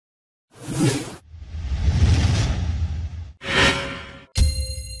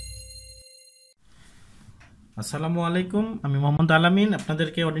আসসালামু আলাইকুম, আমি মোহাম্মদ আলামিন,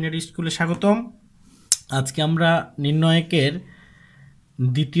 আপনাদেরকে অর্ডিনারি স্কুলে স্বাগতম। আজকে আমরা নির্ণয়কের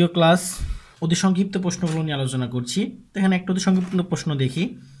দ্বিতীয় ক্লাস অতি সংক্ষিপ্ত প্রশ্নগুলো নিয়ে আলোচনা করছি। এখানে একটা অতি সংক্ষিপ্ত প্রশ্ন দেখি,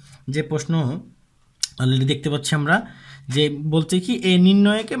 যে প্রশ্ন অলরেডি দেখতে পাচ্ছি আমরা, যে বলছে কি এ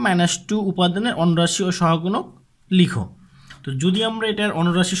নির্ণয়কে -2 উপাদানের অনুরাশি ও সহগুণক লিখো। তো যদি আমরা এটার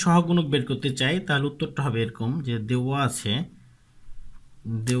অনুরাশি সহগুণক বের করতে চাই তাহলে উত্তরটা হবে এরকম, যে দেওয়া আছে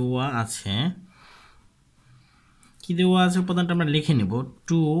কি দেওয়া আছে উপাদানটা আমরা লিখে নেব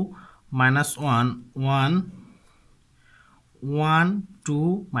 2 - 1 1 1 2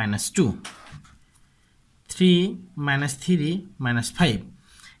 -2 3 -3 -5।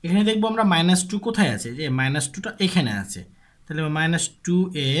 এখানে দেখবো আমরা -2 কোথায় আছে, যে -2টা এখানে আছে। তাহলে -2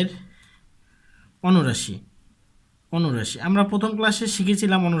 এর অনুরাশি আমরা প্রথম ক্লাসে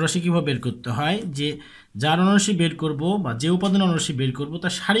শিখেছিলাম অনুরাশি কীভাবে বের করতে হয়, যে যার অনুরাশি বের করব বা যে উপাদান অনুরাশি বের করব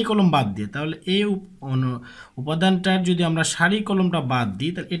তার সারি কলম বাদ দিয়ে। তাহলে এই উপাদানটার যদি আমরা সারি কলমটা বাদ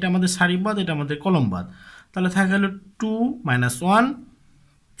দিই তাহলে এটা আমাদের সারি বাদ, এটা আমাদের কলম বাদ। তাহলে থাকে হলো 2 - 1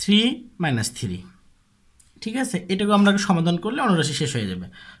 3 -3। ঠিক আছে, এটাকে আমরা সমাধান করলে অনুরাশি শেষ হয়ে যাবে।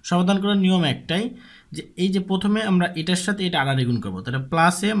 সমাধান করার নিয়ম একটাই, যে এই যে প্রথমে আমরা এটার সাথে এটা আড়াআড়ি গুণ করবো। তাহলে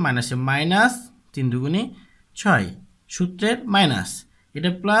প্লাসে মাইনাসে মাইনাস, 3 দুগুণে 6 সূত্রের মাইনাস, এটা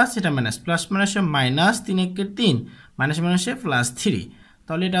প্লাস এটা মাইনাস, প্লাস মাইনাসে মাইনাস, 3 একে 3 মাইনাসে মাইনাসে +3।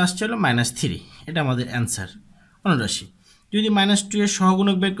 তাহলে এটা আসছে হলো -3। এটা আমাদের অ্যান্সার অনুরাশি। যদি -2 এর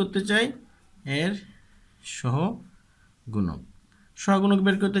সহগুণক বের করতে চাই, এর সহগুণক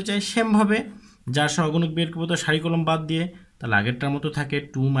বের করতে চাই সেমভাবে যার সহগুণক বের করবো তার সারি কলম বাদ দিয়ে, তাহলে আগেরটার মতো থাকে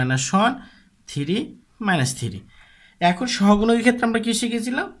 2 - 1 3 -3। এখন সহগুণকের ক্ষেত্রে আমরা কী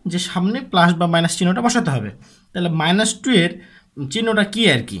শিখেছিলাম, যে সামনে প্লাস বা মাইনাস চিহ্নটা বসাতে হবে। তাহলে -2 এর চিহ্নটা কী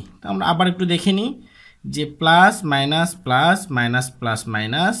আর কি, তো আমরা আবার একটু দেখে নিই, যে plus minus plus minus plus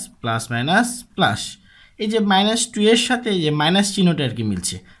minus plus minus plus, এই যে -2 এর সাথে যে মাইনাস চিহ্নটা আর কি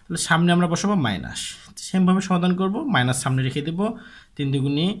মিলছে। তাহলে সামনে আমরা বসাবো মাইনাস, সেমভাবে সমাধান করব। মাইনাস সামনে রেখে দেবো, 3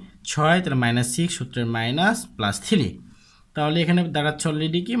 দুগুণে 6, তাহলে -6 সূত্রের মাইনাস +3। তাহলে এখানে দাঁড়াচ্ছে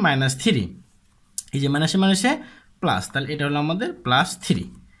অলরেডি কি -3, এই যে মাইনাসে মাইনাসে প্লাস, তাহলে এটা হলো আমাদের +3।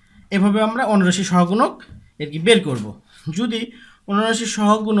 এভাবে আমরা অনুরাশি সহগুণক এর কি বের করব। যদি অনুরাশি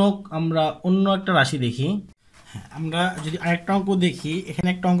সহগুণক আমরা অন্য একটা রাশি দেখি, আমরা যদি আরেকটা অঙ্ক দেখি, এখানে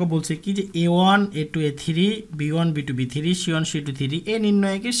একটা অঙ্ক বলছে কি, যে a1 a2 a3 b1 b2 b3 c1 c2 3 এ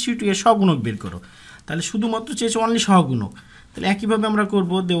নির্ণয়কে c2 এর সহগুণক বের করো। তাহলে শুধুমাত্র চেয়েছে অনলি সহগুণক। তাহলে একইভাবে আমরা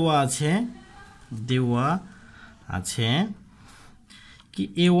করব, দেওয়া আছে কি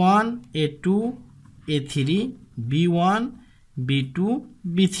a1 a2 a3 b1 b2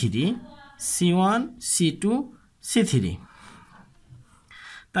 b3 c1 c2 c3।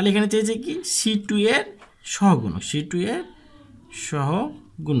 তাহলে এখানে চেয়েছে কি c2 এর সহগুণক।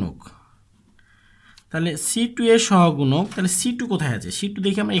 তাহলে c2 এর সহগুণক, তাহলে c2 কোথায় আছে, c2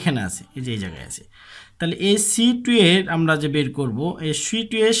 দেখি আমরা এখানে আছে, এই যে এই জায়গায় আছে। তাহলে এই c2 এর আমরা যে বের করব, এই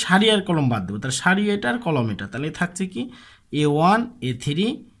c2 এর সারি আর কলম বাদ দেবো। তাহলে সারি এটা আর কলম এটা, তাহলে থাকছে কি a1 a3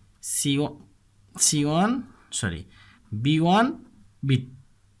 b1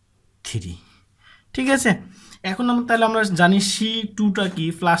 b3। ঠিক আছে, এখন তাহলে আমরা জানি c2টা কি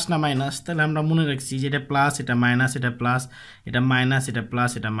প্লাস না মাইনাস। তাহলে আমরা মনে রাখছি যে এটা প্লাস, এটা মাইনাস, এটা প্লাস, এটা মাইনাস, এটা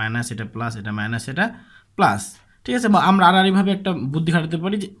প্লাস, এটা মাইনাস, এটা প্লাস, এটা মাইনাস, এটা প্লাস। ঠিক আছে, আমরা আড়াআড়িভাবে একটা বুদ্ধি খাটাতে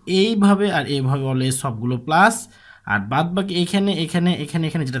পারি, যে এইভাবে আর এইভাবে বলে সবগুলো প্লাস, আর বাদ বাকি এখানে এখানে এখানে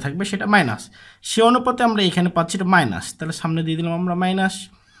এখানে যেটা থাকবে সেটা মাইনাস। সে অনুপাতে আমরা এখানে পাচ্ছি এটা মাইনাস, তাহলে সামনে দিয়ে দিলাম আমরা মাইনাস।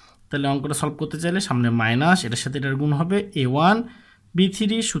 তাহলে অঙ্কটা সলভ করতে চাইলে সামনে মাইনাস, এটার সাথে এটার গুণ হবে a1 b3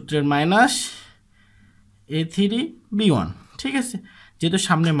 সূত্রের মাইনাস a3 b1। ঠিক আছে, যেহেতু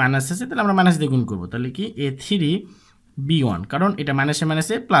সামনে মাইনাস আছে তাহলে আমরা মাইনাস দিয়ে গুণ করবো। তাহলে কি a3 b1, কারণ এটা মাইনাসে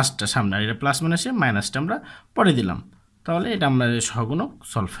মাইনাসে প্লাসটা সামনে, আর এটা প্লাস মাইনাসে মাইনাসটা আমরা পরে দিলাম। তাহলে এটা আমরা সহগুণক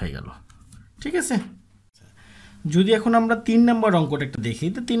সলভ হয়ে গেল। ঠিক আছে, যদি এখন আমরা 3 নম্বর অঙ্কটা একটা দেখি,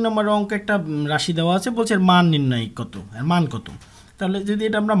 তো 3 নম্বর অঙ্ক একটা রাশি দেওয়া আছে, বলছে এর মান নির্ণয় কত, এর মান কত। তাহলে যদি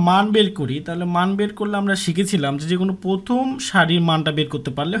এটা আমরা মান বের করি, তাহলে মান বের করলে আমরা শিখেছিলাম যে কোনো প্রথম সারির মানটা বের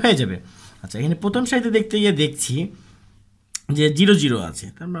করতে পারলে হয়ে যাবে। আচ্ছা, এখানে প্রথম সারিতে দেখতে গিয়ে দেখছি যে 0 0 আছে।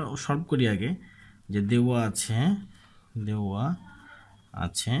 তাহলে আমরা সলভ করি আগে, যে দেওয়া আছে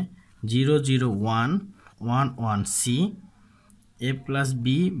 0 0 1 1 1 c a plus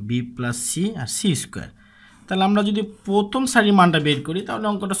B B plus C R C square. তাহলে আমরা যদি প্রথম সারির মানটা বের করি তাহলে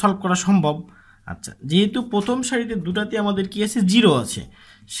অঙ্কটা সলভ করা সম্ভব। আচ্ছা, যেহেতু প্রথম সারিতে দুটাতে আমাদের কি আছে, 0 আছে,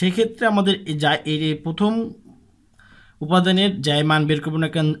 সেক্ষেত্রে আমাদের এই প্রথম উপাদানের যাই মান বের করবো না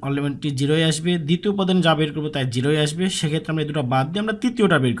কেন অলরেডি 0ই আসবে, দ্বিতীয় উপাদানে যা বের করবো তাই 0ই আসবে। সেক্ষেত্রে আমরা এই দুটো বাদ দিয়ে আমরা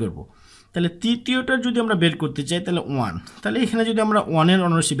তৃতীয়টা বের করব। তাহলে তৃতীয়টার যদি আমরা বের করতে চাই তাহলে 1, তাহলে এখানে যদি আমরা 1-এর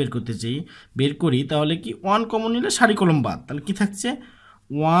অনারসি বের করতে চাই, বের করি, তাহলে কি 1 কমন নিলে সারি কলম বাদ, তাহলে কি থাকছে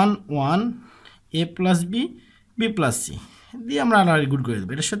 1 1 a plus B B plus C দিয়ে আমরা আর গুণ করে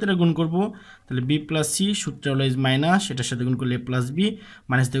দেবো, এটার সাথে এটা গুণ করবো, তাহলে বি প্লাস সি সূত্র হলো মাইনাস, এটার সাথে গুণ করলে এ প্লাস বি,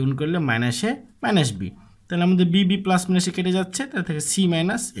 মাইনাস দিয়ে গুণ করলে মাইনাসে মাইনাস বি, তাহলে আমাদের বি বি প্লাস মাইনাসে কেটে যাচ্ছে, তাহলে থেকে সি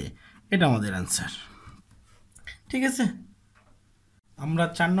মাইনাস এ, এটা আমাদের অ্যান্সার। ঠিক আছে, আমরা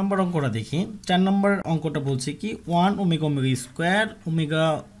 4 নম্বর অঙ্কটা দেখি। 4 নম্বর অঙ্কটা বলছে কি 1 omega omega square omega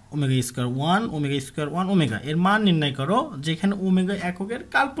omega square 1 omega square 1 omega এর মান নির্ণয় করো, যেখানে ওমেগা এককের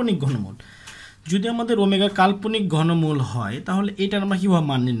কাল্পনিক ঘনমূল। যদি আমাদের ওমেগা কাল্পনিক ঘনমূল হয় তাহলে এটার আমরা কীভাবে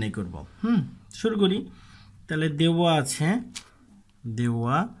মান নির্ণয় করব? শুরু করি। তাহলে দেওয়া আছে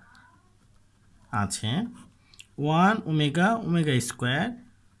 1 omega omega square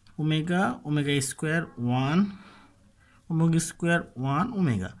 1 omega square 1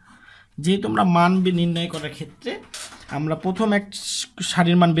 omega. যেহেতু আমরা মান নির্ণয় করার ক্ষেত্রে আমরা প্রথম এক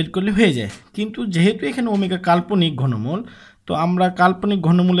সারির মান বের করলে হয়ে যায়, কিন্তু যেহেতু এখানে ওমেগা কাল্পনিক ঘনমূল, তো আমরা কাল্পনিক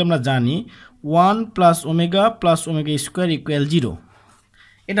ঘনমূলে আমরা জানি 1 প্লাস ওমেগা স্কোয়ার ইকুয়াল 0,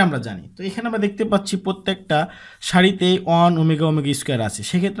 এটা আমরা জানি। তো এখানে আমরা দেখতে পাচ্ছি প্রত্যেকটা সারিতে 1 ওমেগা স্কোয়ার আছে,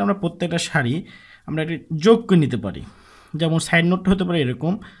 সেক্ষেত্রে আমরা প্রত্যেকটা সারি আমরা এটা যোগ করে নিতে পারি। যেমন সাইড নোটটা হতে পারে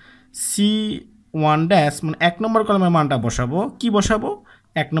এরকম, C1 ড্যাশ মানে 1 নম্বর কলমের মানটা বসাবো, কি বসাবো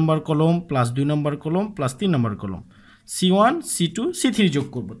 1 নম্বর কলম প্লাস 2 নম্বর কলম প্লাস 3 নম্বর কলম, C1 C2 C3 যোগ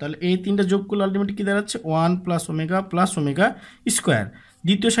করবো, তাহলে এই তিনটা যোগ করলে আলটিমেটলি কী দাঁড়াচ্ছে 1 প্লাস ওমেগা স্কোয়ার।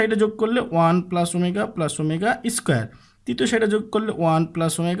 দ্বিতীয় সাইডে যোগ করলে 1 প্লাস ওমেগা স্কোয়ার। তৃতীয় সাইডে যোগ করলে 1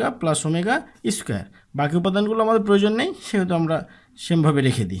 প্লাস ওমেগা স্কোয়ার। বাকি উপাদানগুলো আমাদের প্রয়োজন নেই, সেহেতু আমরা সেমভাবে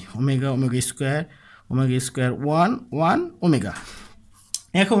রেখে দিই ওমেগা স্কোয়ার 1 1 ওমেগা।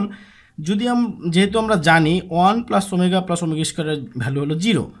 এখন যদি যেহেতু আমরা জানি 1 প্লাস ওমেগা স্কোয়ারের ভ্যালু হলো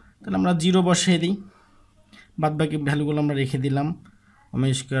 0, তাহলে আমরা 0 বসিয়ে দিই, বাদ বাকি ভ্যালুগুলো আমরা রেখে দিলাম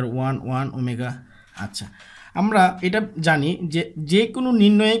ওমেগা স্কোয়ার 1 1 ওমেগা। আচ্ছা, আমরা এটা জানি যে কোনো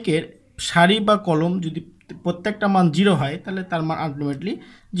নির্ণয়কের সারি বা কলম যদি প্রত্যেকটা মান 0 হয় তাহলে তার মান আলটিমেটলি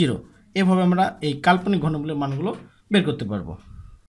 0। এভাবে আমরা এই কাল্পনিক ঘনমূলের মানগুলো বের করতে পারবো।